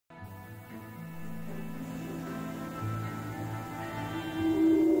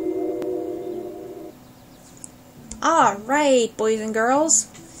Alright, boys and girls.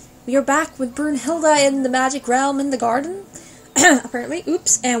 We are back with Brunhilda in the magic realm in the garden. Apparently,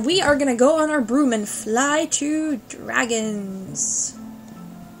 oops. And we are gonna go on our broom and fly to dragons.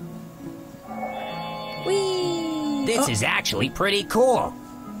 Whee! This is actually pretty cool.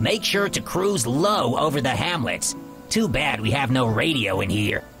 Make sure to cruise low over the hamlets. Too bad we have no radio in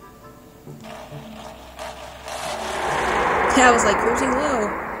here. Yeah, I was like cruising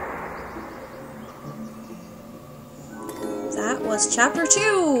low. That was chapter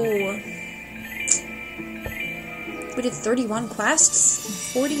 2. We did 31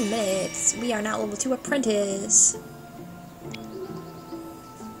 quests in 40 minutes. We are now level 2 apprentice.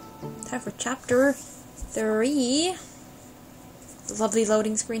 Time for chapter 3. Lovely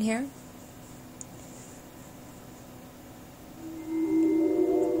loading screen here.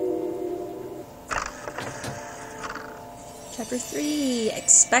 Chapter 3.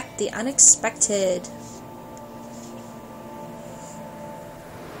 Expect the unexpected.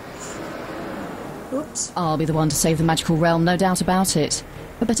 Oops. I'll be the one to save the magical realm, no doubt about it.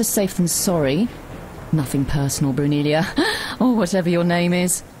 But better safe than sorry. Nothing personal, Brunhilda. Or whatever your name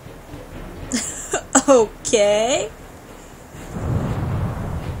is. Okay.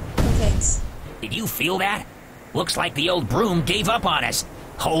 Thanks. Did you feel that? Looks like the old broom gave up on us.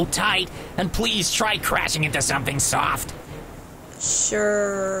 Hold tight, and please try crashing into something soft.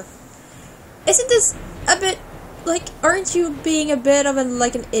 Sure. Isn't this a bit... like, aren't you being a bit of an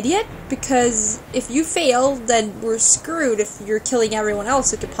idiot? Because if you fail, then we're screwed. If you're killing everyone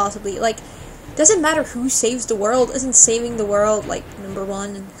else, it could possibly, doesn't matter who saves the world. Isn't saving the world, number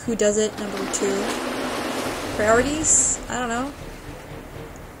 1, and who does it, number 2? Priorities? I don't know.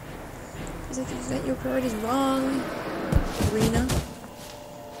 Is it you got your priorities wrong? Verena?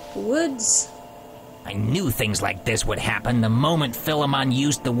 Woods? I knew things like this would happen the moment Philemon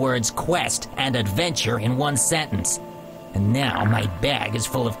used the words quest and adventure in one sentence. And now my bag is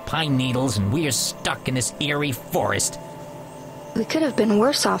full of pine needles and we're stuck in this eerie forest. We could have been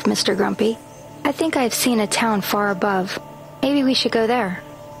worse off, Mr. Grumpy. I think I've seen a town far above. Maybe we should go there.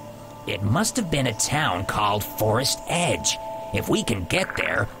 It must have been a town called Forest Edge. If we can get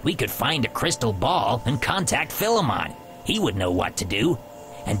there, we could find a crystal ball and contact Philemon. He would know what to do.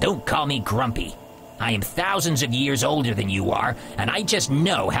 And don't call me Grumpy. I am thousands of years older than you are, and I just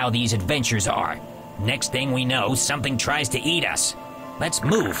know how these adventures are. Next thing we know, something tries to eat us. Let's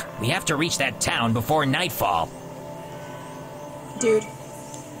move. We have to reach that town before nightfall. Dude.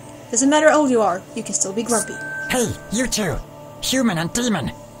 Doesn't matter how old you are, you can still be grumpy. Hey, you two. Human and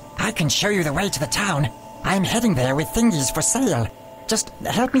demon. I can show you the way to the town. I'm heading there with thingies for sale. Just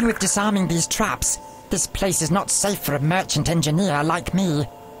help me with disarming these traps. This place is not safe for a merchant engineer like me.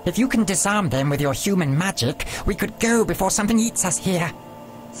 If you can disarm them with your human magic, we could go before something eats us here.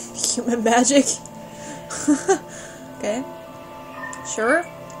 Human magic? Okay. Sure.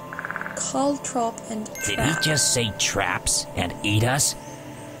 Caltrop and trap. Did he just say traps and eat us?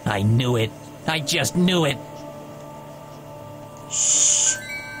 I knew it. I just knew it. Shh.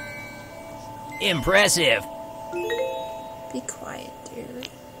 Impressive. Be quiet, dude.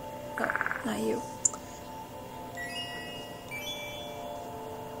 Oh, not you.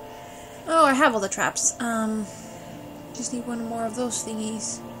 Oh, I have all the traps. Just need one more of those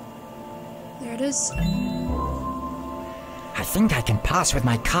thingies. There it is. I think I can pass with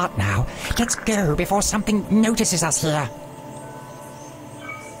my cart now. Let's go before something notices us here.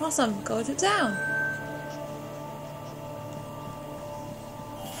 Awesome, go to town.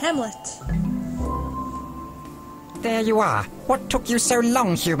 Hamlet. There you are. What took you so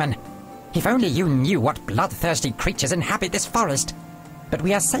long, human? If only you knew what bloodthirsty creatures inhabit this forest. But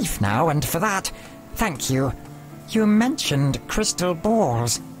we are safe now, and for that, thank you. You mentioned crystal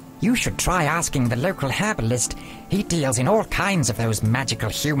balls. You should try asking the local herbalist. He deals in all kinds of those magical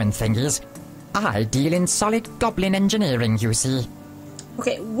human thingies. I deal in solid goblin engineering, you see.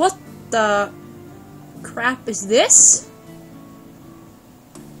 Okay, what the crap is this?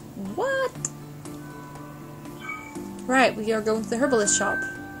 What? Right, we are going to the herbalist shop.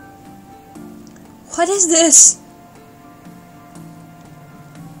 What is this?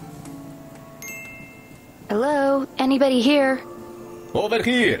 Hello? Anybody here? Over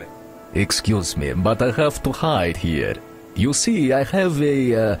here! Excuse me, but I have to hide here. You see, I have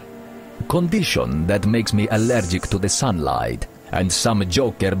a condition that makes me allergic to the sunlight. And some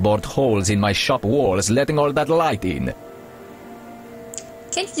joker bored holes in my shop walls, letting all that light in.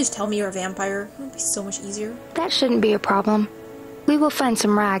 Can't you just tell me you're a vampire? It would be so much easier. That shouldn't be a problem. We will find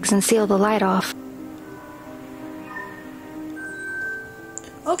some rags and seal the light off.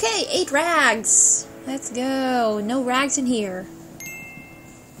 Okay, 8 rags. Let's go. No rags in here.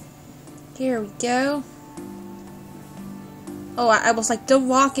 Here we go. Oh, I was like, don't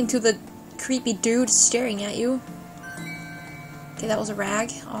walk into the creepy dude staring at you. Okay, that was a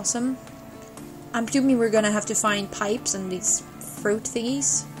rag. Awesome. I'm assuming we're gonna have to find pipes and these fruit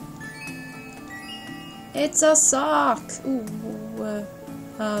thingies. It's a sock! Ooh,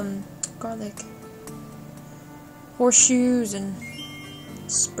 garlic. Horseshoes and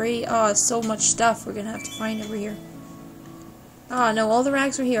spray. Oh, so much stuff we're gonna have to find over here. Ah, no, all the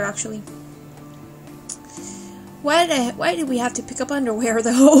rags are here, actually. Why did we have to pick up underwear,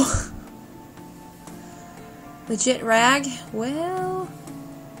 though? Legit rag? Well...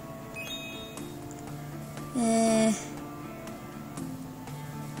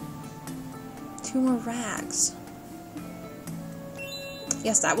 Two more rags.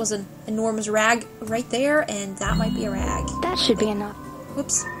 Yes, that was an enormous rag right there, and that might be a rag. That should be enough.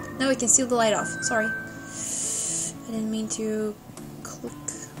 Whoops. Now we can seal the light off. Sorry. I didn't mean to click.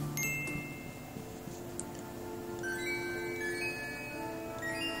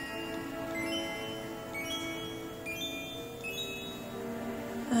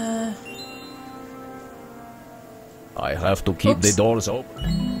 I have to keep the doors open.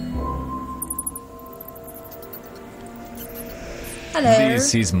 Hello.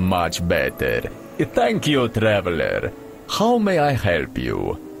 This is much better. Thank you, traveler. How may I help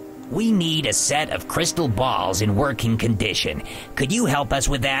you? We need a set of crystal balls in working condition. Could you help us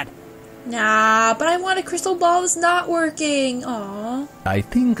with that? Nah, but I want a crystal ball that's not working. Aww. I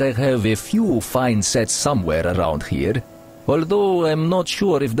think I have a few fine sets somewhere around here, although I'm not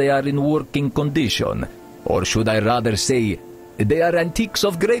sure if they are in working condition. Or should I rather say, they are antiques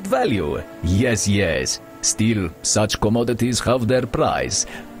of great value. Yes, yes. Still, such commodities have their price.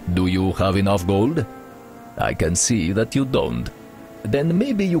 Do you have enough gold? I can see that you don't. Then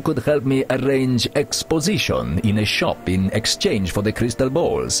maybe you could help me arrange exposition in a shop in exchange for the crystal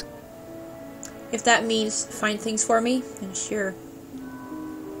balls. If that means find things for me, then sure.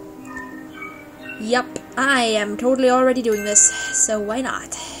 Yup, I am totally already doing this, so why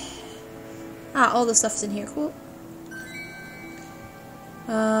not? Ah, all the stuff's in here, cool.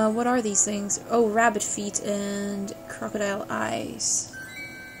 What are these things? Oh, rabbit feet and crocodile eyes.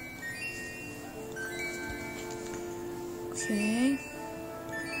 Okay.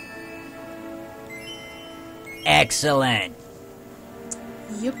 Excellent.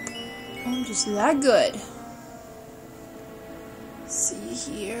 Yep. I'm just that good. Let's see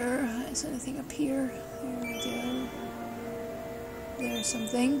here. Is there anything up here? There we go. There's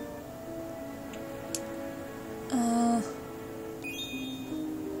something.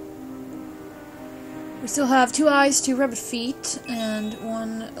 We still have 2 eyes, 2 rabbit feet, and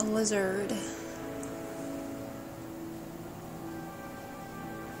 1 lizard.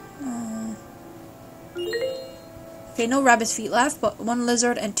 Okay, no rabbit feet left, but 1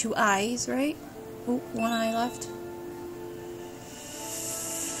 lizard and 2 eyes, right? Oh, 1 eye left.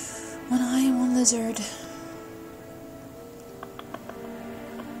 1 eye and 1 lizard.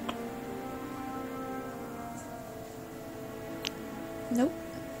 Nope.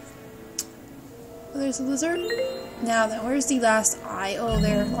 Oh, there's a lizard. Now then, where's the last eye? Oh,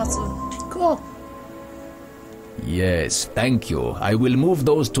 there. Lots of them. Cool. Yes, thank you. I will move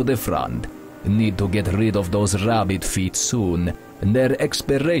those to the front. Need to get rid of those rabbit feet soon. Their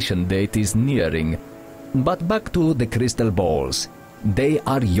expiration date is nearing. But back to the crystal balls. They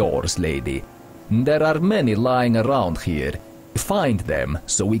are yours, lady. There are many lying around here. Find them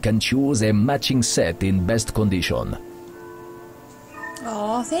so we can choose a matching set in best condition.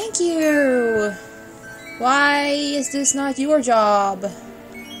 Oh, thank you. Why is this not your job,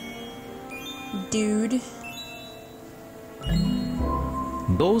 dude?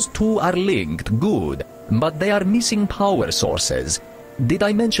 Those 2 are linked, good, but they are missing power sources. Did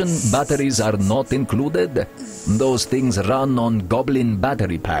I mention batteries are not included? Those things run on goblin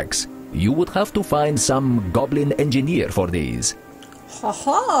battery packs. You would have to find some goblin engineer for these.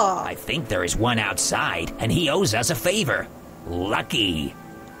 Haha! I think there is one outside, and he owes us a favor. Lucky.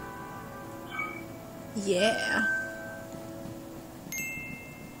 Yeah.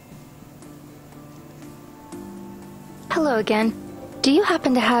 Hello again. Do you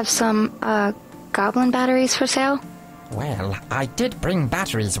happen to have some, goblin batteries for sale? Well, I did bring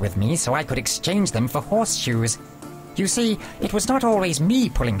batteries with me so I could exchange them for horseshoes. You see, it was not always me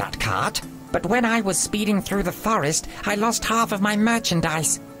pulling that cart, but when I was speeding through the forest, I lost half of my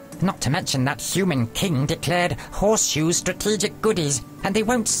merchandise. Not to mention that human king declared horseshoes strategic goodies, and they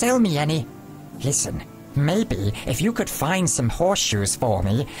won't sell me any. Listen, maybe if you could find some horseshoes for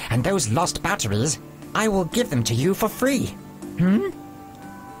me, and those lost batteries, I will give them to you for free.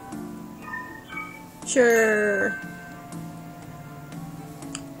 Sure.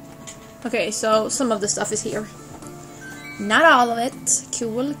 Okay, so some of the stuff is here. Not all of it.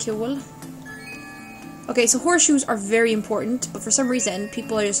 Cool, cool. Okay, so horseshoes are very important, but for some reason,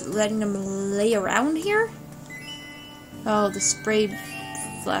 people are just letting them lay around here. Oh, the spray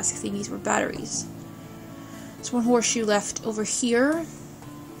flask thingies were batteries. There's one horseshoe left over here.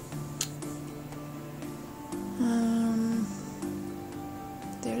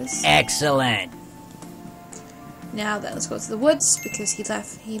 There it is. Excellent. Now then, let's go to the woods, because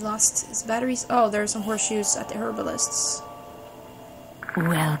he lost his batteries. Oh, there are some horseshoes at the herbalist's.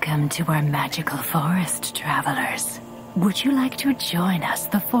 Welcome to our magical forest, travelers. Would you like to join us,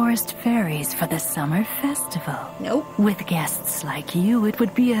 the forest fairies, for the summer festival? Nope. With guests like you, it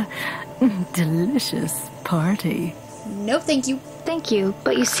would be a delicious party. Nope, thank you. Thank you,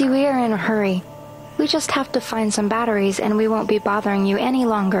 but you see, we are in a hurry. We just have to find some batteries and we won't be bothering you any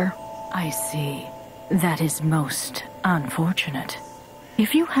longer. I see. That is most unfortunate.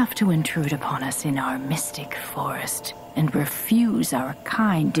 If you have to intrude upon us in our mystic forest and refuse our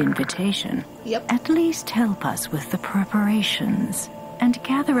kind invitation, Yep. at least help us with the preparations and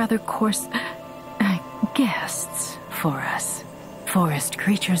gather other guests for us. Forest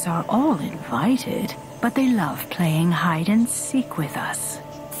creatures are all invited, but they love playing hide and seek with us.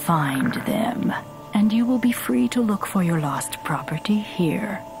 Find them, and you will be free to look for your lost property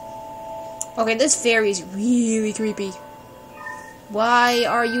here. Okay, this fairy is really creepy. Why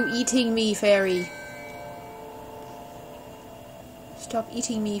are you eating me, fairy? Stop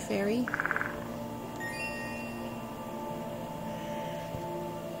eating me, fairy.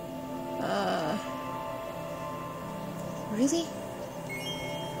 Really?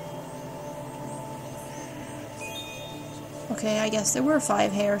 Okay, I guess there were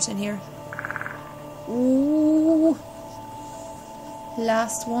 5 hairs in here. Ooh.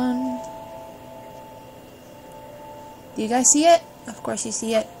 Last one. Do you guys see it? Of course you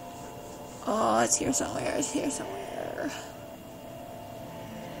see it. Oh, it's here somewhere. It's here somewhere.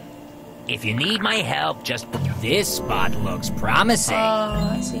 If you need my help, just this spot looks promising. Oh,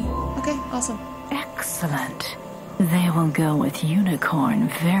 I see. Okay, awesome. Excellent. They will go with Unicorn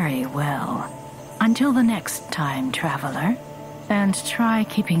very well. Until the next time, traveler. And try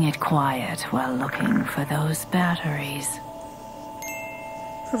keeping it quiet while looking for those batteries.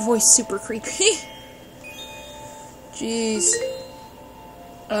 Her voice super creepy. Jeez.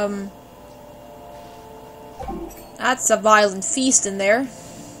 That's a violent feast in there.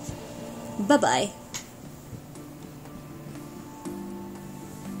 Bye-bye.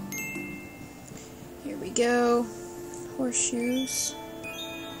 Here we go. Horseshoes.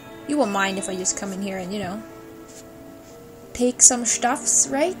 You won't mind if I just come in here and, you know, take some stuffs,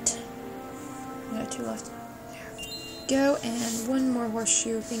 right? I got 2 left. There we go, and 1 more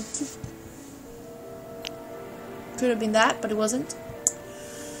horseshoe, thank you. Could have been that, but it wasn't.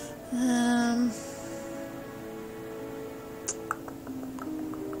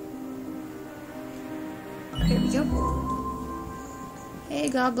 Here we go. Hey,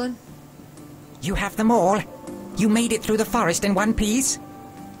 goblin. You have them all? You made it through the forest in one piece?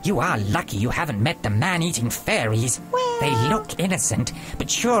 You are lucky you haven't met the man-eating fairies. They look innocent, but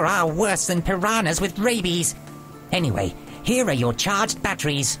sure are worse than piranhas with rabies. Anyway, here are your charged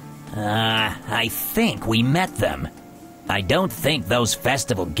batteries. I think we met them. I don't think those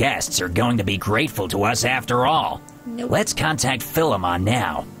festival guests are going to be grateful to us after all. Nope. Let's contact Philemon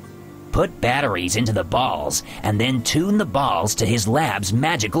now. Put batteries into the balls, and then tune the balls to his lab's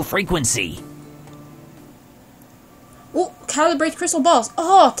magical frequency. Oh, calibrate crystal balls.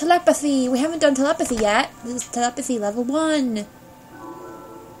 Oh, telepathy. We haven't done telepathy yet. This is telepathy level 1.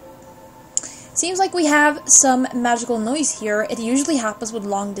 Seems like we have some magical noise here. It usually happens with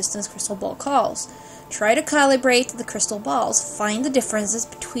long-distance crystal ball calls. Try to calibrate the crystal balls. Find the differences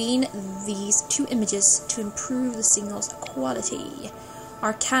between these 2 images to improve the signal's quality.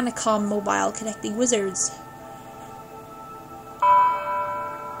 Arcanicom Mobile connecting wizards.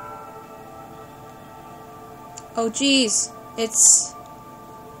 Oh geez, it's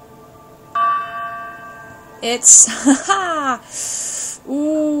haha.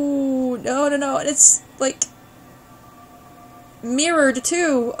 Ooh, no, it's like mirrored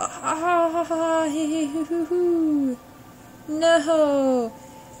too. No,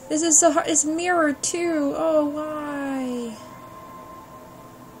 this is so hard. It's mirrored too. Oh, why?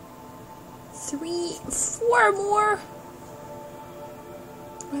 3, 4 more.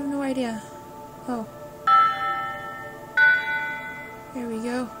 I have no idea. Oh. There we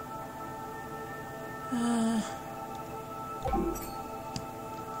go.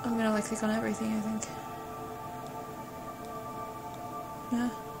 I'm gonna like click on everything, I think. Yeah.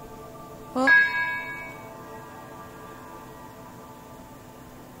 Oh.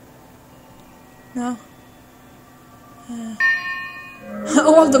 No.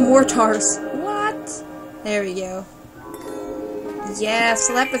 All the mortars. What? There we go. Yeah,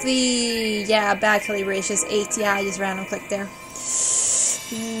 telepathy. Yeah, bad calibration. 8. Yeah, I just random clicked there.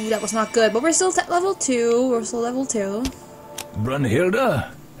 Ooh, that was not good. But we're still at level 2. We're still level 2.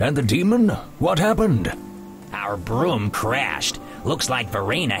 Brunhilda? And the demon? What happened? Our broom crashed. Looks like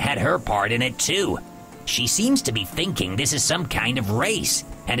Verena had her part in it too. She seems to be thinking this is some kind of race,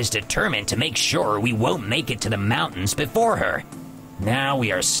 and is determined to make sure we won't make it to the mountains before her. Now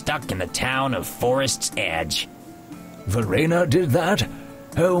we are stuck in the town of Forest's Edge. Verena did that?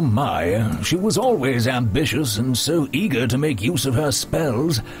 Oh my, she was always ambitious and so eager to make use of her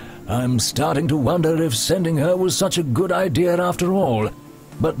spells. I'm starting to wonder if sending her was such a good idea after all.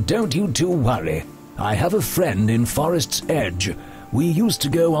 But don't you two worry. I have a friend in Forest's Edge. We used to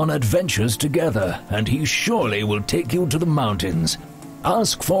go on adventures together, and he surely will take you to the mountains.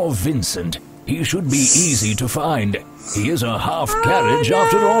 Ask for Vincent. He should be easy to find. He is a half-carriage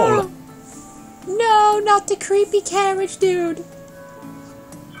after all. No, not the creepy carriage dude.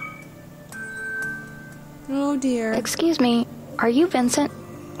 Oh dear. Excuse me, are you Vincent?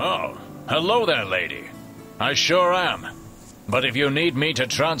 Oh, hello there, lady. I sure am. But if you need me to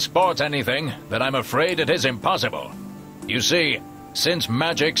transport anything, then I'm afraid it is impossible. You see, since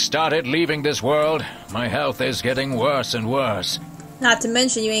magic started leaving this world, my health is getting worse and worse. Not to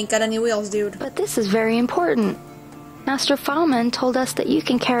mention you ain't got any wheels, dude. But this is very important. Master Falman told us that you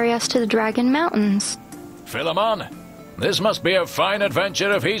can carry us to the Dragon Mountains. Philemon, this must be a fine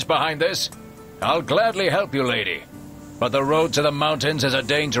adventure if he's behind this. I'll gladly help you, lady. But the road to the mountains is a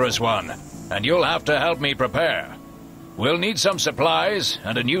dangerous one, and you'll have to help me prepare. We'll need some supplies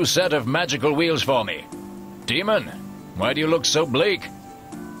and a new set of magical wheels for me. Demon, why do you look so bleak?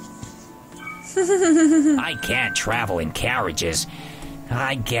 I can't travel in carriages.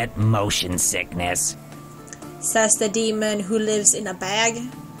 I get motion sickness. Says the demon who lives in a bag.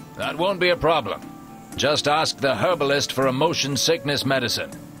 That won't be a problem. Just ask the herbalist for a motion sickness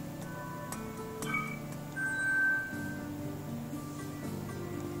medicine.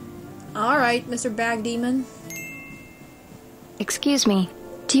 Alright, Mr. Bag Demon. Excuse me,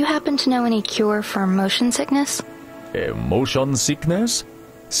 do you happen to know any cure for motion sickness? Motion sickness?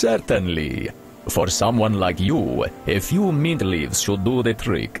 Certainly. For someone like you, a few mint leaves should do the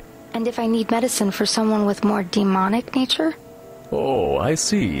trick. And if I need medicine for someone with more demonic nature? Oh, I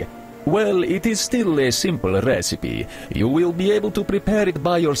see. Well, it is still a simple recipe. You will be able to prepare it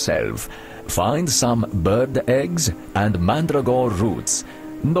by yourself. Find some bird eggs and mandragora roots.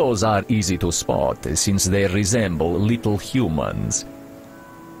 Those are easy to spot, since they resemble little humans.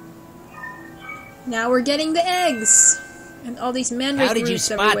 Now we're getting the eggs. And all these mandrake How did you roots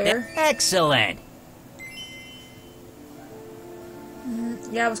spot everywhere. that? Excellent!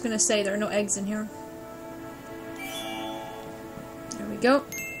 Yeah, I was gonna say there are no eggs in here. There we go.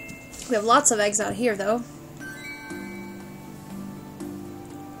 We have lots of eggs out here, though.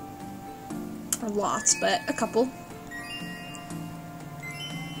 Or lots, but a couple.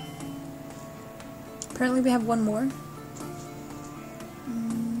 Apparently we have one more.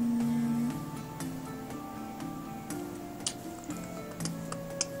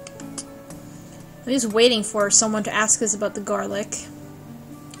 I'm just waiting for someone to ask us about the garlic.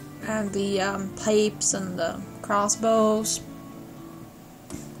 And the pipes and the crossbows.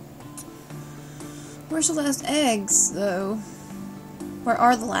 Where's the last eggs, though? Where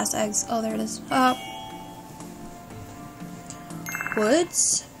are the last eggs? Oh, there it is.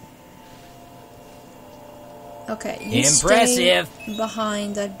 Woods? Okay, you Impressive. stay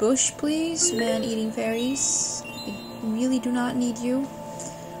behind that bush, please. Man-eating fairies. I really do not need you.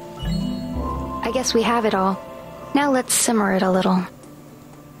 I guess we have it all. Now let's simmer it a little.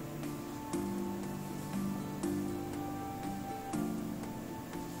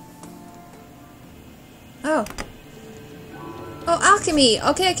 Oh. Oh, alchemy!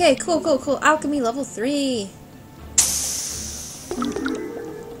 Okay, cool. Alchemy level 3.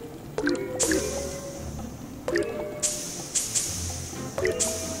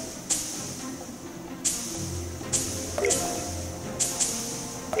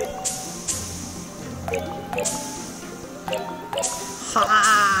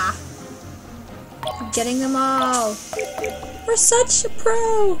 Ha! I'm getting them all. We're such a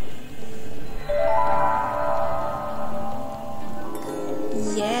pro!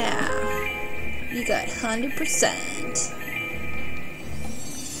 Yeah. You got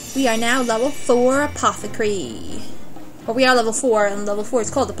 100%. We are now level 4 apothecary. Or we are level 4, and level 4 is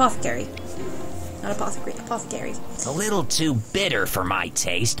called apothecary. Not apothecary, apothecary. A little too bitter for my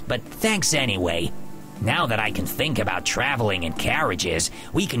taste, but thanks anyway. Now that I can think about traveling in carriages,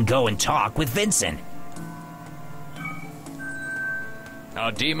 we can go and talk with Vincent.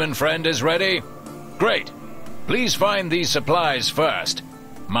 Our demon friend is ready? Great. Please find these supplies first.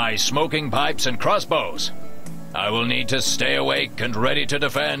 My smoking pipes and crossbows. I will need to stay awake and ready to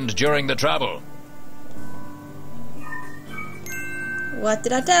defend during the travel. What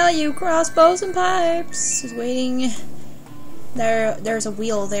did I tell you? Crossbows and pipes. Just waiting. There's a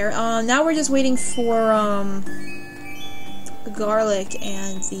wheel there. Now we're just waiting for the garlic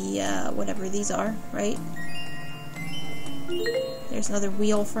and the whatever these are, right? There's another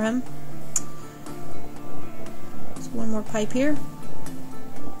wheel for him. There's one more pipe here.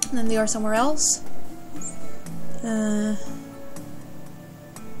 And then they are somewhere else. That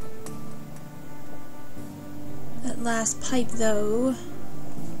last pipe though.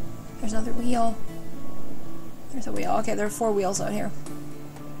 There's another wheel. There's a wheel. Okay, there are 4 wheels out here.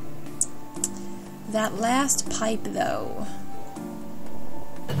 That last pipe though.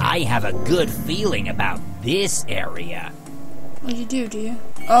 I have a good feeling about this area. What do you?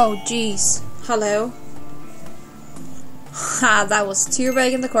 Oh, jeez. Hello. Ha, that was too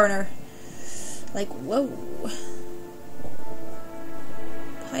big in the corner. Like, whoa.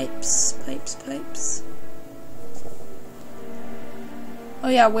 Pipes. Oh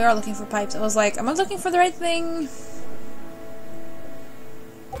yeah, we are looking for pipes. I was like, am I looking for the right thing?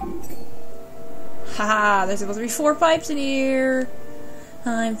 Haha, there's supposed to be 4 pipes in here.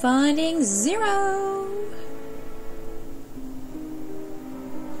 I'm finding 0.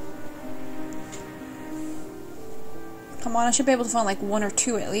 Come on, I should be able to find like 1 or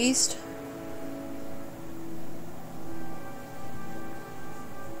 2 at least.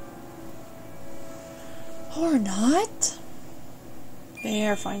 Or not.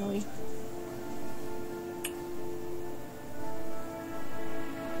 There, finally.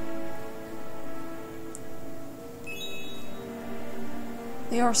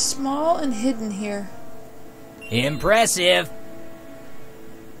 They are small and hidden here. Impressive.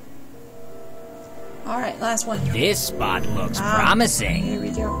 Alright, last one. This spot looks promising. Here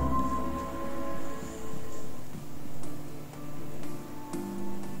we go.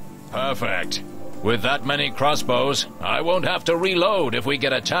 Perfect. With that many crossbows, I won't have to reload if we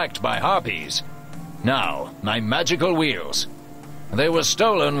get attacked by harpies. Now, my magical wheels. They were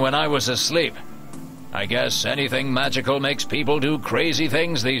stolen when I was asleep. I guess anything magical makes people do crazy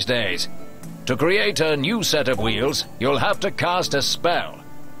things these days. To create a new set of wheels, you'll have to cast a spell.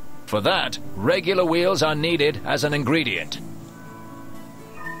 For that, regular wheels are needed as an ingredient.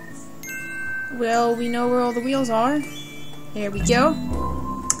 Well, we know where all the wheels are. There we go.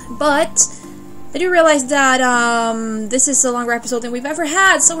 But I do realize that this is a longer episode than we've ever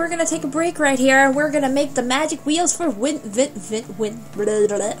had, so we're gonna take a break right here, and we're gonna make the magic wheels for Vincent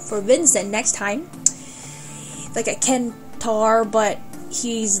next time. Like a Kentaur, but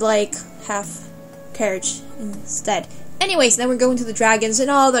he's like half carriage instead. Anyways, then we're going to the dragons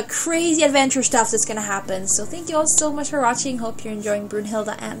and all the crazy adventure stuff that's gonna happen. So thank you all so much for watching. Hope you're enjoying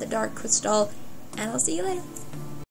Brunhilda and the Dark Crystal, and I'll see you later.